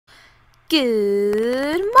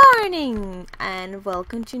Good morning and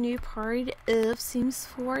welcome to a new part of Sims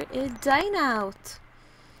 4 Dine Out.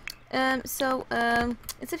 It's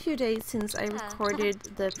a few days since I recorded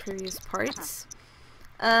the previous parts.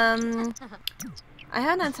 I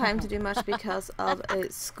haven't had time to do much because of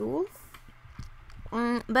school,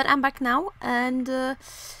 but I'm back now, and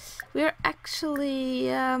we're actually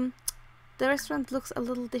the restaurant looks a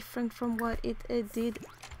little different from what it did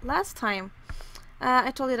last time.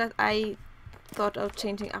 I told you that I thought of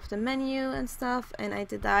changing up the menu and stuff, and I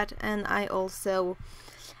did that, and I also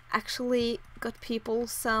actually got people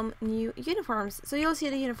some new uniforms. So you'll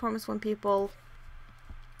see the uniforms when people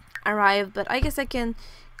arrive, but I guess I can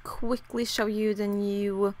quickly show you the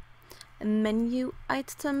new menu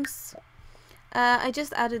items. I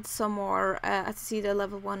just added some more. As you see, the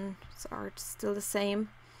level 1s are still the same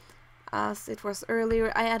as it was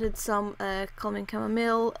earlier. I added some calming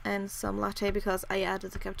chamomile and some latte because I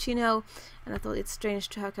added the cappuccino, and I thought it's strange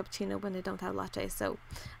to have cappuccino when they don't have latte, so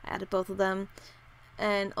I added both of them,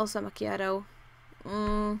 and also macchiato.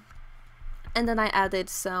 And then I added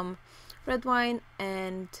some red wine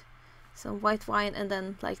and some white wine, and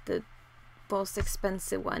then like the most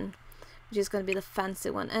expensive one, which is going to be the fancy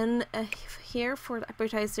one. And here for the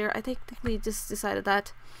appetizer, I technically just decided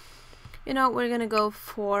that, you know, we're gonna go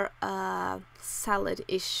for a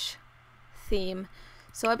salad-ish theme.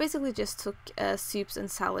 So I basically just took soups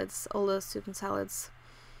and salads, all the soup and salads.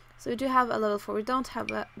 So we do have a level 4. We don't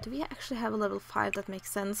have a... Do we actually have a level 5? That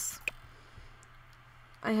makes sense.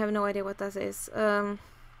 I have no idea what that is. So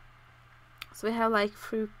we have like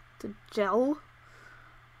fruit gel,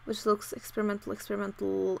 which looks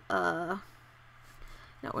experimental. No,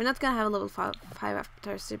 we're not gonna have a level 5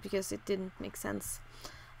 appetizer because it didn't make sense.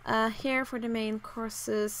 Here for the main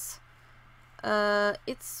courses,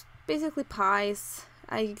 it's basically pies.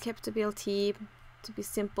 I kept the BLT to be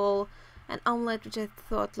simple, an omelette which I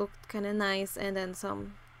thought looked kind of nice, and then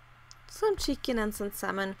some chicken and some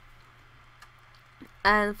salmon.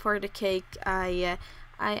 And for the cake, I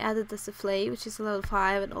added the souffle, which is a level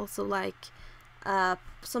 5, and also like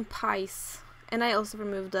some pies. And I also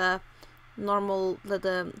removed the normal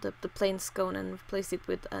the plain scone and replaced it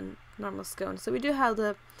with a normal scone. So we do have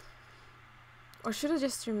the... Or should I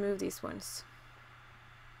just remove these ones?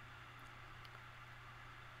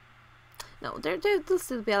 No, they'll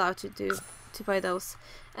still be allowed to buy those.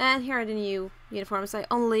 And here are the new uniforms. I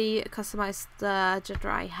only customized the gender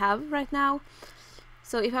I have right now.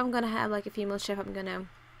 So if I'm gonna have like a female chef, I'm gonna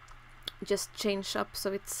just change up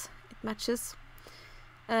so it matches.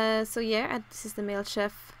 So yeah, and this is the male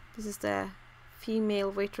chef. This is the female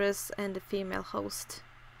waitress and the female host.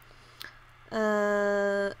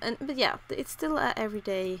 But yeah, it's still an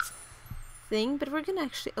everyday thing, but we're gonna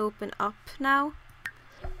actually open up now.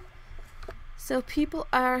 So people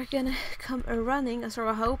are gonna come running, so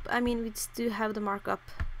I hope. I mean, we do have the markup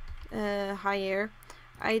higher.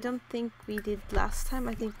 I don't think we did last time.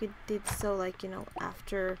 I think we did so, like, you know,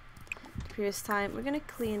 after the previous time. We're gonna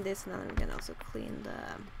clean this, and then we're gonna also clean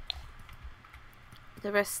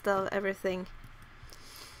the rest of everything.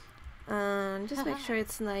 Just make sure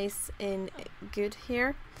it's nice and good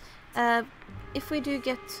here. If we do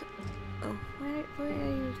get... Oh, where are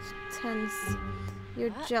your tents? Your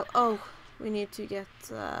gel... Oh, we need to get...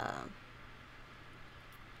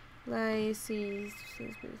 Lazy...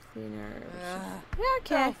 cleaner... Yeah,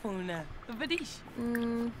 okay. Why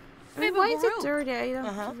is it dirty? I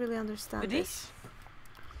don't really understand this.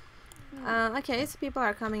 Okay, so people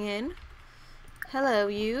are coming in. Hello,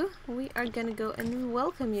 you. We are gonna go and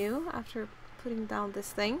welcome you after putting down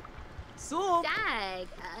this thing. But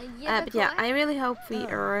yeah, I really hope we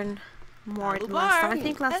earn more than last time. I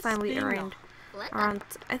think last time we earned around...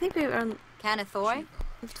 I think we earned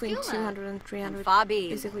between 200 and 300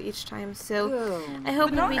 basically each time. So I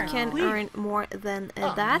hope that we can earn more than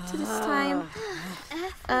that this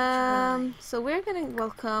time. So we're gonna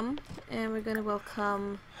welcome, and we're gonna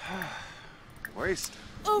welcome...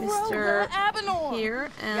 Mr. here,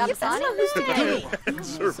 and I don't know who's together.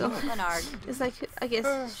 So it's like, I guess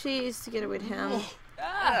she is together with him.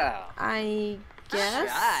 I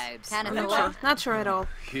guess. I'm not sure at all.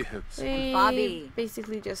 We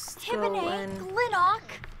basically just go and...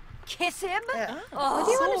 Kiss him? What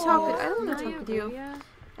do you want to talk with? I don't want to talk with you.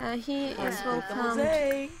 He is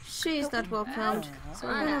welcomed. She is not welcomed. So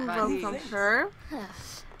we're gonna welcome her.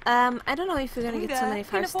 I don't know if we're gonna get so many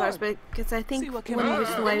 5 stars, but because I think one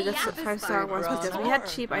reason why we got 5 star was because we had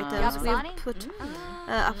cheap items, we put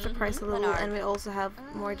up the price a little, and we also have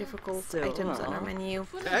more difficult items on our menu.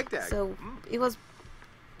 So it was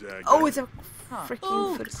Oh, it's a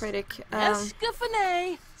freaking food critic.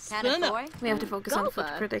 We have to focus on food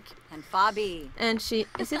critic. And Fabi. And she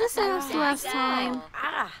is it the same as the last time?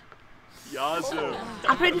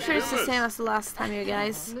 I'm pretty sure it's the same as the last time, you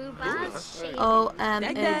guys. OMG.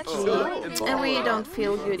 And we don't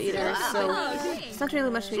feel good either, so it's not really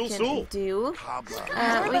much we can do.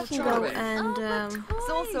 We can go and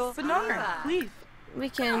we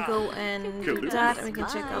can go and do that, and we can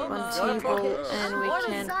check up on table, and we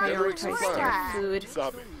can prioritize their food.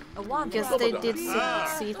 Because they did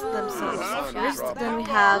seat themselves first. Then we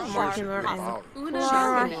have Mortimer and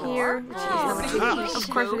Clara here, which is number 2. Of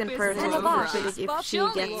course we can prioritize the critic if she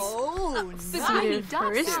gets seated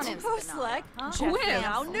first. I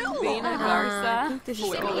think this is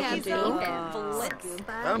all we can do.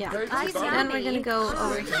 Yeah. Then we're gonna go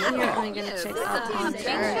over here and we're gonna check up on this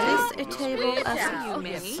table as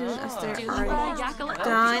soon as they are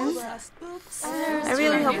done. I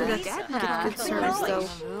really hope we get good service though.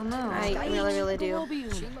 I really do.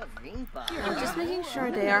 I'm just making sure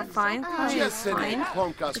they are fine. Chloe is fine,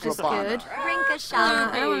 which is good. I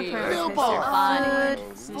don't want to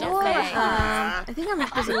prioritize their food. I think I'm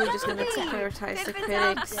basically just going to prioritize the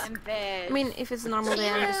critics. I mean, if it's a normal day,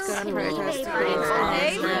 I'm just going to prioritize the critics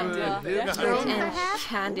and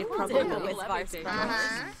candy probably.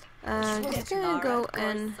 Just gonna go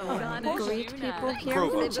and greet people here.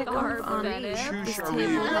 We're gonna check up on this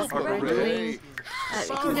table. That's what we're doing.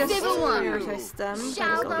 We can just prioritize them. That is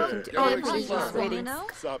all we can do. Oh, the police is waiting. I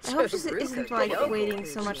hope she isn't like waiting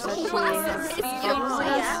so much that she has problems with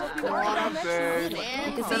us.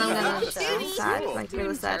 Because then I'm gonna be sad, like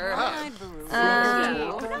really sad.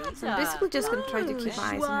 So I'm basically just gonna try to keep my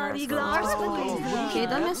eyes on her as well as possible. Okay,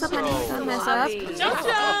 don't mess up, honey. Don't mess up.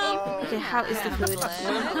 Okay, how is the food?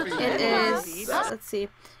 It is, let's see,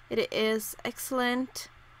 it is excellent.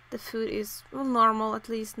 The food is, well, normal, at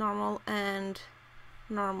least normal, and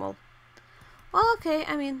normal. Well, okay,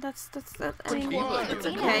 I mean, that's I mean, it's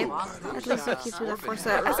okay. At least we keep to the 4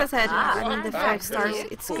 stars. As I said, I mean, the 5 stars,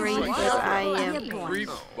 it's great, but I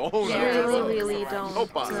really don't,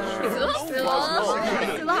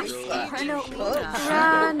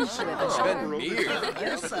 Run!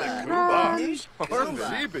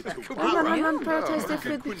 Run, prioritize their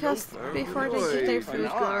food because before they get their food,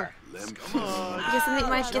 because then they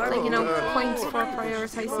might get, like, you know, points for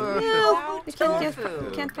prioritizing. No, we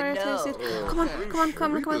can't prioritize it. Come on.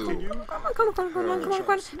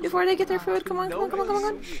 Before they get their food, come on.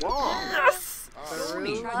 Yes!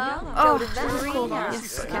 Oh, this is cool.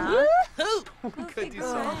 Yes, okay.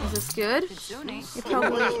 This is good. It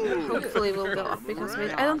probably, hopefully will go up because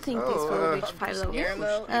I don't think this will reach 5 though.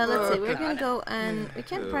 Let's see, we're gonna go and we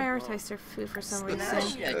can't prioritize their food for some reason.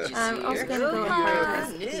 I'm also gonna go and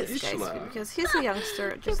prioritize this guy's food because he's a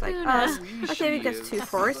youngster just like us. Okay, we got 2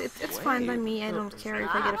 4s. It's fine by me. I don't care if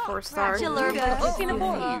I get a 4 star.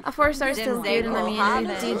 A 4 star is still good, and I mean,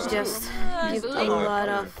 we did just give a lot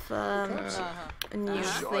of new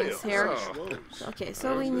things here. Okay,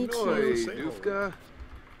 so we need to. What are we doing?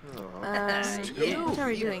 What are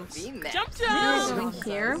we doing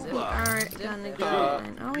here? We are gonna go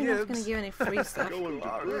and we're not gonna give any free stuff. What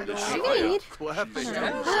are we gonna eat? I don't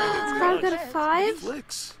know. Crowd got a 5.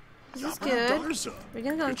 This is good. We're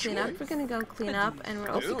gonna go and clean up. And we're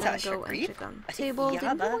also gonna go and check on the table.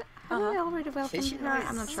 Have we already welcomed her?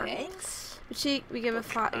 I'm not sure. But we give a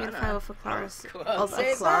 5 for Clara's.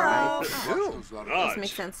 Clara. This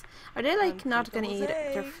makes sense. Are they like not gonna eat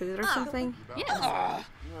their food or something? Yeah.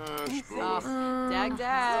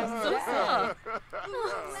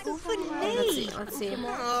 Let's see.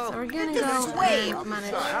 So we're gonna go and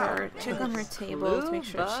manage her, check on her table to make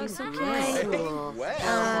sure she's okay.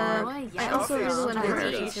 I also really want to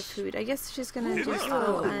prioritize her food. I guess she's gonna just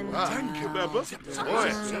go and give her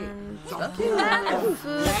food.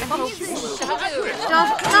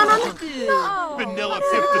 No! Vanilla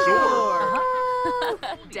tipped the door.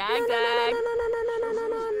 Dag.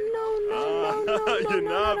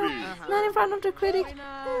 Not in front of the critic.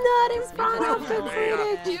 Not in front of the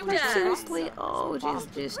critic. Like, seriously. Oh, jeez.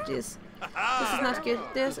 This is not good.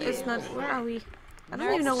 This is not. Where are we? I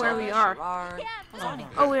don't even know where we are.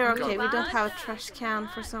 Oh, we're okay. We don't have a trash can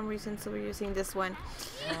for some reason, so we're using this one.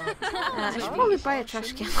 I should probably buy a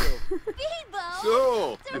trash can.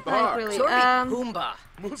 Like, really. 4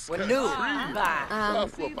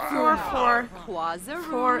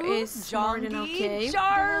 is more than okay.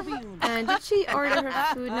 And did she order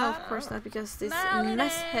her food? No, of course not, because this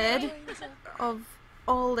mess head of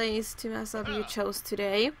all days to mess up you chose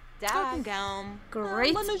today.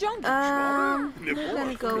 Great. We're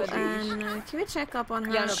gonna go and can we check up on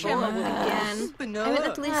her again? I mean,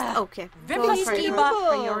 at least okay. Go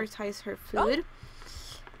prioritize her food.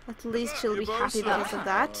 At least she'll be happy because of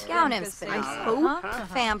that. I hope.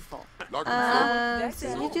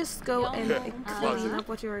 So you just go and clean up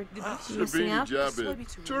what you're using up. We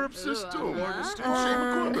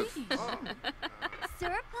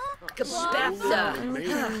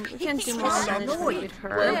can do more management with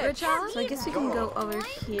her. So I guess we can go over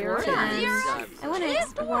here and I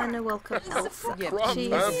wanna welcome Elsa. She's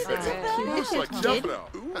cute kid. So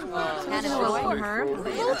we're gonna welcome her.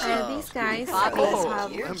 These guys always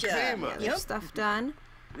have their stuff done.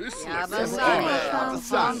 So we're gonna welcome these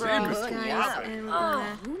guys and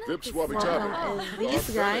we're gonna welcome these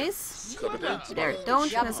guys. There,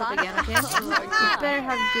 don't mess up again, okay? You better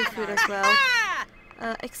have good food as well.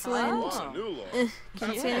 Excellent.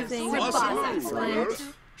 Can't say anything. Excellent.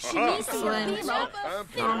 Excellent.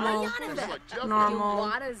 Normal.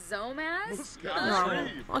 Normal.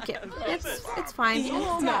 Okay, it's fine. It's fine.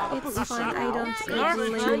 I don't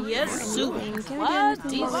blame you for anything. Can we do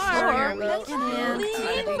anything over here? We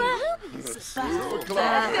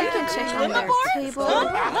can check on their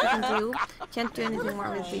table. Can't do anything more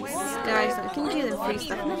with these guys. We can give them free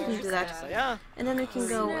stuff. We can do that. And then we can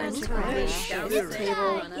go and check on this guy's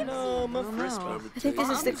table. I think this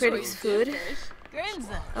is the critic's food.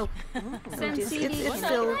 Oh,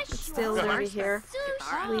 it's still dirty here.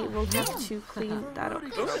 We will have to clean that up.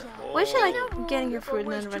 Why is she like getting her food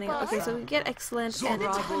and then running out? Okay, so we get excellent and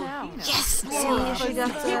yes! See, she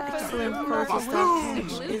got excellent quality stuff,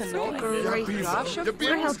 which is great.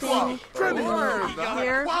 We're helping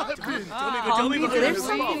here. There's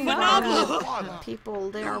some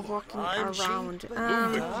people, they are walking around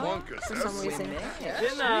for some reason.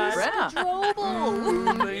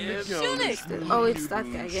 Oh, it's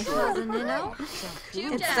that guy again.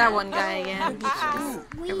 It's that one guy again.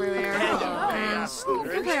 Everywhere. I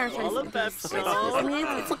mean,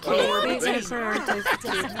 it's okay. We're gonna prioritize the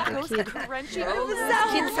kids that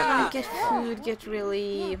don't get food get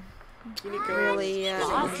really so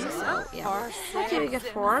yeah. Okay, we get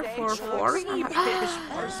 4.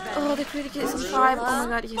 Oh, the critic is on 5. Oh my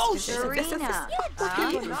god, yes.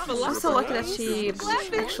 I'm so lucky that she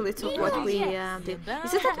actually took what we did.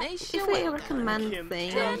 Is it that if we recommend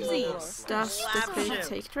things, does the critic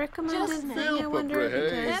take the recommended thing, I wonder?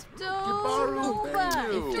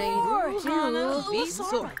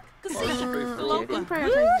 Because if they do, we can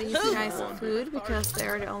prioritize these guys' food because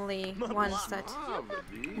they're the only ones that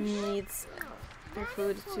needs their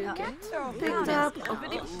food to get picked up.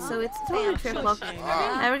 Okay, so it's only 3 o'clock.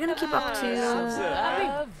 We're gonna keep up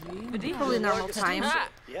to probably normal time. Are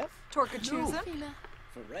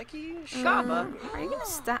you gonna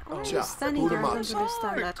standing there? I don't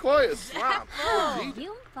understand that.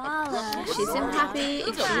 She's happy.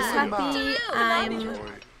 If she's happy, I'm.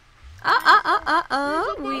 We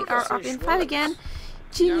are up in 5 again.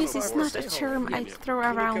 Genius is not a term I throw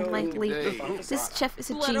around lightly. This chef is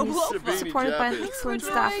a genius, supported by an excellent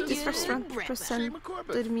staff. This restaurant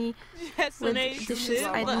presented me with dishes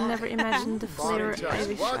I'd never imagined the flavor I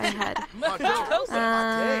wish I had.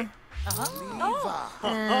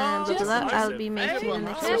 I'll be making the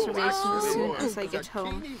next reservation as soon as I get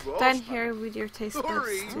home. Dine here with your taste buds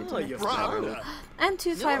to the next level. And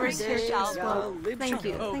 2 fibers here as well. Thank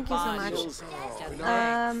you so much.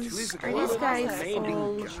 Are these guys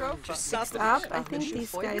all fixed up? I think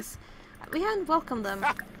these guys, we haven't welcomed them.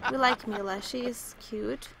 We like Mila, she is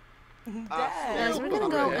cute. So we're gonna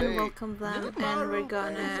go and welcome them, and we're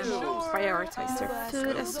gonna prioritize their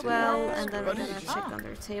food as well, and then we're gonna check on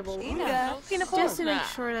their table just to make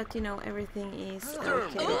sure that everything is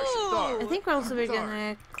okay. I think we're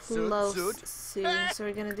gonna close soon, so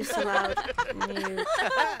we're gonna disallow new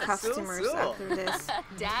customers after this.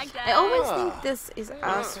 I always think this is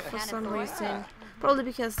us for some reason. Probably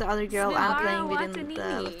because the other girl I'm playing with in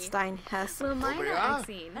the Let's Dine has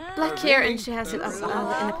black hair and she has it up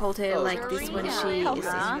in a ponytail like this when she is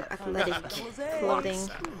in athletic clothing.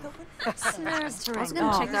 I was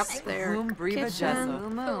gonna check up their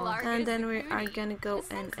kitchen and then we are gonna go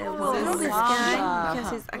and welcome this guy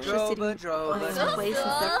because he's actually sitting on his place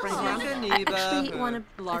and stuff right now. I actually wanna,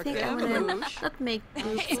 I think I'm gonna not make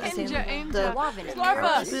boots as in the boots,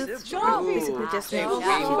 basically just make cute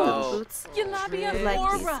boots.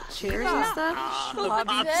 Like these chairs and stuff. So I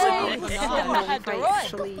don't know if I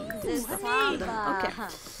actually do stuff to them. Okay.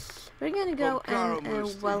 We're gonna go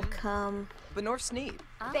and welcome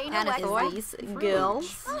These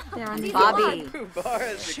girls. They're on the Bobby.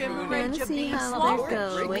 and see how they're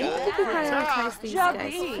going. We could prioritize these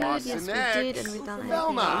guys' food. Yes, we did, and we've done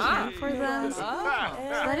everything we can for them. So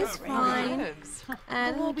that is fine.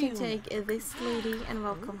 And we can take this lady and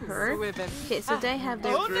welcome her. Okay, so they have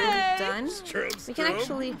their food done. We can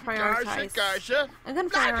actually prioritize. I'm gonna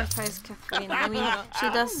prioritize Catherine. I mean, she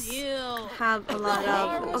does have a lot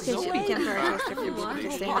of. Okay, we can prioritize her food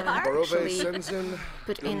because they haven't actually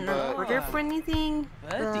put in an order for anything,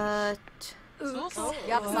 but I don't know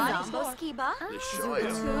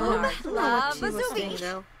what she was saying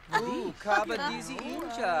though. I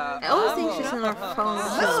always think she's on her phone,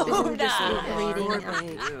 she's busy just reading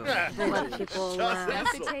what people so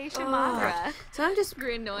I'm just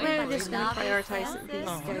we're just gonna prioritize these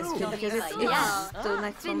guys too, because it's the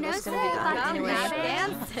next one that's gonna be done anyway.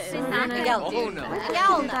 So we're gonna do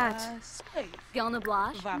that.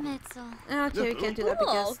 Okay, we can't do that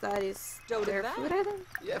because that is their food, I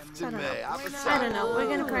don't know. We're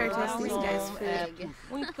gonna prioritize these guys' food.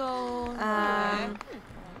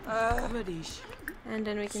 And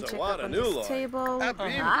then we can check up on this table. I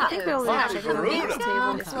think we already checked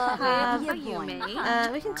on this table.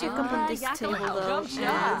 We can check up on this table though.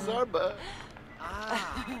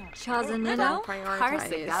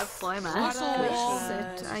 Prioritize.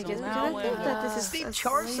 I guess because I think that this is a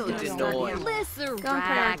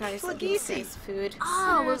prioritize these guys' food.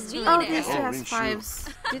 Oh, these two has 5s.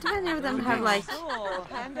 Did any of them have like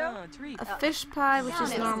a fish pie, which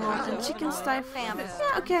is normal, and chicken stir fry?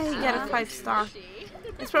 Yeah, okay, he got a 5-star.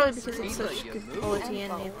 It's probably because it's such good quality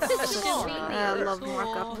and it's such love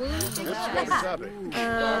markup.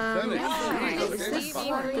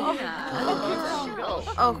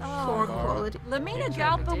 Oh, poor quality.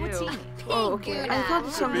 Oh, okay. I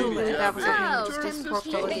thought something with that was just poor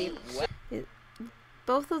quality.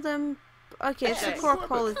 Both of them. Okay, it's a poor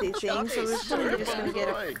quality thing, so we're probably just gonna get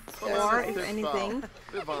a 4 if anything.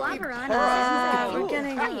 We're gonna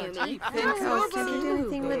can we do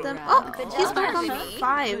anything with them? Oh, he's back on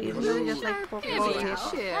 5, even though he got like poor quality.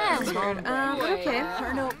 That's weird. Okay.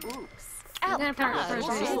 I'm gonna prioritize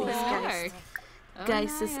these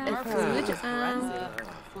guys' food.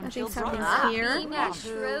 I think something's here. I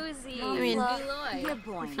mean,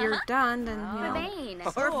 if you're done, then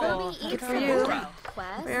good for you.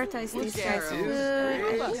 Prioritize these guys' food. I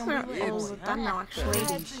think we're all done now, actually.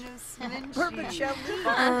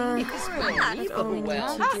 All we need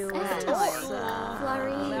to do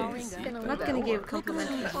is I'm not gonna give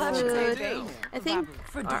complimentary food. I think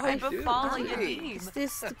is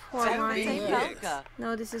this the poor wine?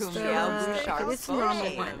 No, this is the it's the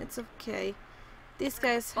normal wine. It's okay. These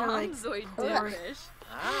guys are like poor.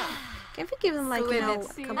 Can't we give them like, you know,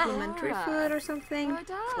 complimentary food or something?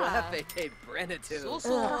 Okay,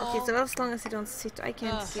 so as long as you don't sit, I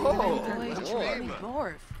can't give them anything.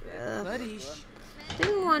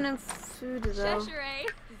 Didn't want them food though.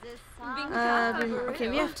 Okay,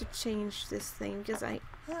 we have to change this thing because I.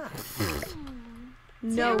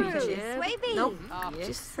 No, nope.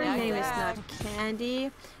 Just her name is not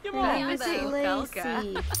Candy. Her name is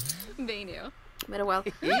Lazy. But well,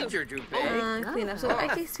 clean up. So I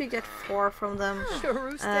guess we got 4 from them.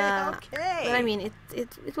 But I mean,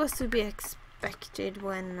 it was to be expected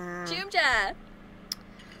when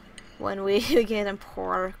we get a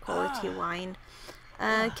poor quality wine.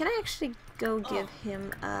 Can I actually go give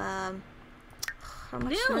him how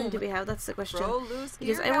much money do we have? That's the question.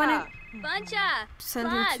 Because I want to send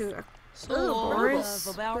him to a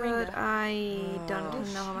course, but I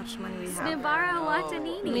don't know how much money we have.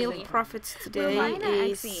 Meal profits today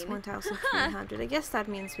is 1,300. I guess that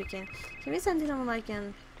means we can we send him like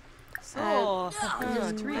an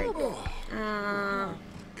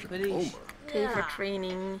pay for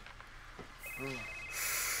training.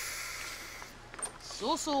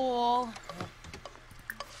 Oh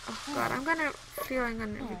god, I'm gonna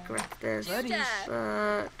regret this. But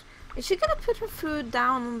is she gonna put her food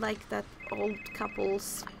down like that old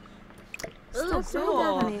couple's? Stop doing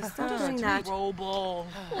that, honey. Stop doing that.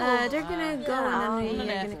 They're gonna go and then we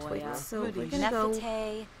are gonna quit. So we're gonna go.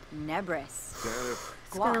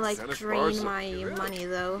 It's gonna like drain my money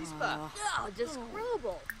though.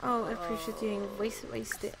 Oh, I appreciate you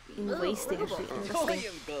investing actually.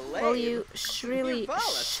 Well, you really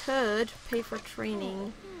should pay for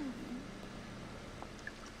training.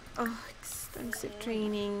 Oh, extensive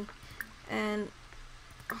training. And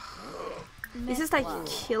this is like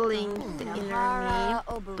killing the inner me,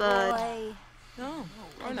 but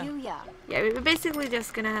yeah, we're basically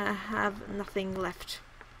just gonna have nothing left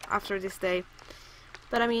after this day.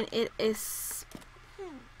 But I mean, it is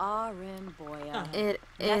It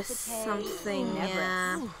is something,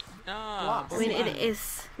 yeah. I mean, it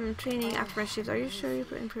is training after my shifts. Are you sure you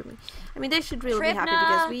put improvement? I mean, they should really be happy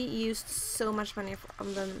because we used so much money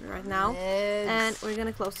on them right now. And we're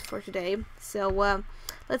gonna close for today. So,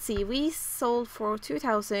 let's see. We sold for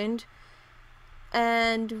 2,000.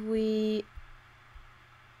 And we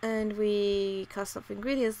cost of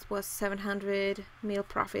ingredients was 700, meal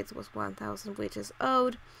profits was 1,000, wages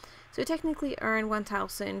owed. So we technically earned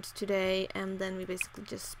 1,000 today, and then we basically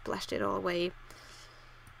just splashed it all away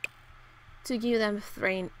to give them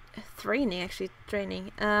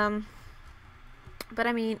training. But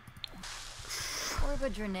I mean,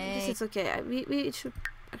 this is okay. We should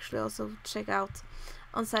actually also check out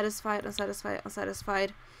unsatisfied,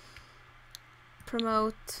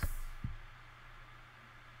 promote.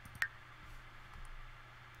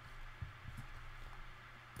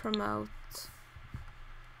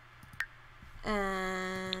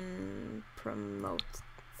 And promote.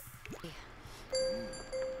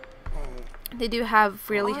 They do have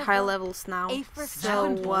really high levels now,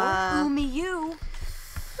 so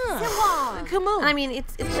come on. I mean,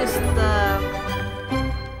 it's just the,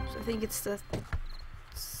 I think it's the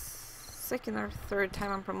second or third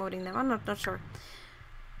time I'm promoting them. I'm not sure.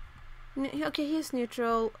 Okay, he's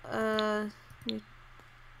neutral.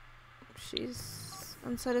 She's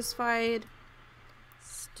unsatisfied.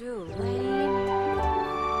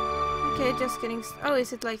 Okay, just getting. Oh,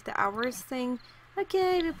 is it like the hours thing?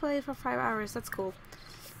 Okay, we played for 5 hours. That's cool.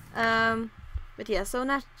 But yeah, so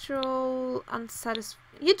natural, unsatisfied.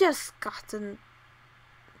 You just gotten.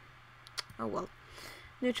 Oh well.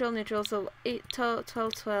 Neutral. So 8,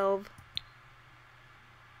 12.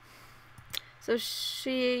 So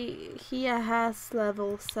he has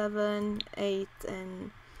level 7, 8,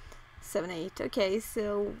 and 7, 8. Okay,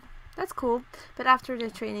 so that's cool. But after the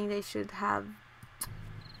training, they should have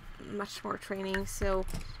much more training. So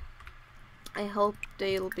I hope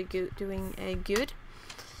they'll be doing good.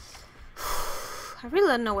 I really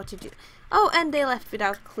don't know what to do. Oh, and they left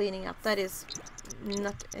without cleaning up. That is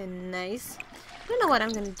not nice. I don't know what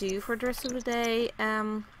I'm gonna do for the rest of the day.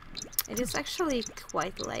 It is actually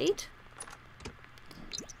quite late.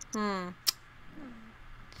 You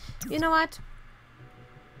know what?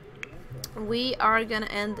 We are gonna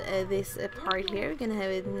end this part here. We're gonna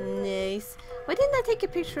have it nice. Why didn't I take a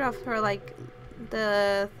picture of her, like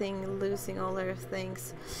the thing losing all her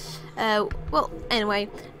things? Well, anyway,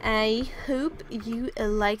 I hope you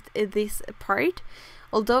liked this part.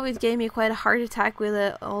 Although it gave me quite a heart attack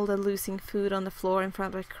with all the losing food on the floor in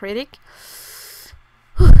front of a critic.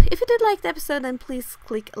 If you did like the episode, then please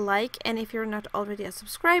click like, and if you're not already a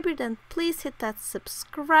subscriber, then please hit that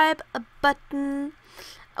subscribe button.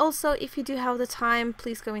 Also, if you do have the time,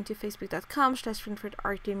 please go into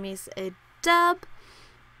facebook.com/WinnifredArtemis.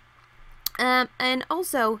 And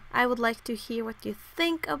also, I would like to hear what you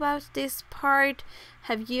think about this part.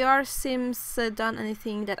 Have your Sims done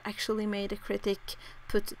anything that actually made a critic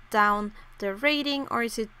put down the rating, or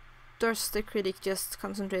is it does the critic just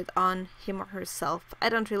concentrate on him or herself? I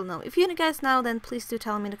don't really know. If you guys know, then please do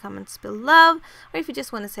tell me in the comments below, or if you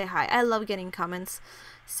just want to say hi. I love getting comments,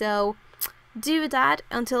 so do that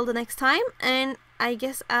until the next time, and I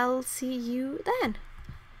guess I'll see you then.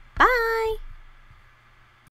 Bye!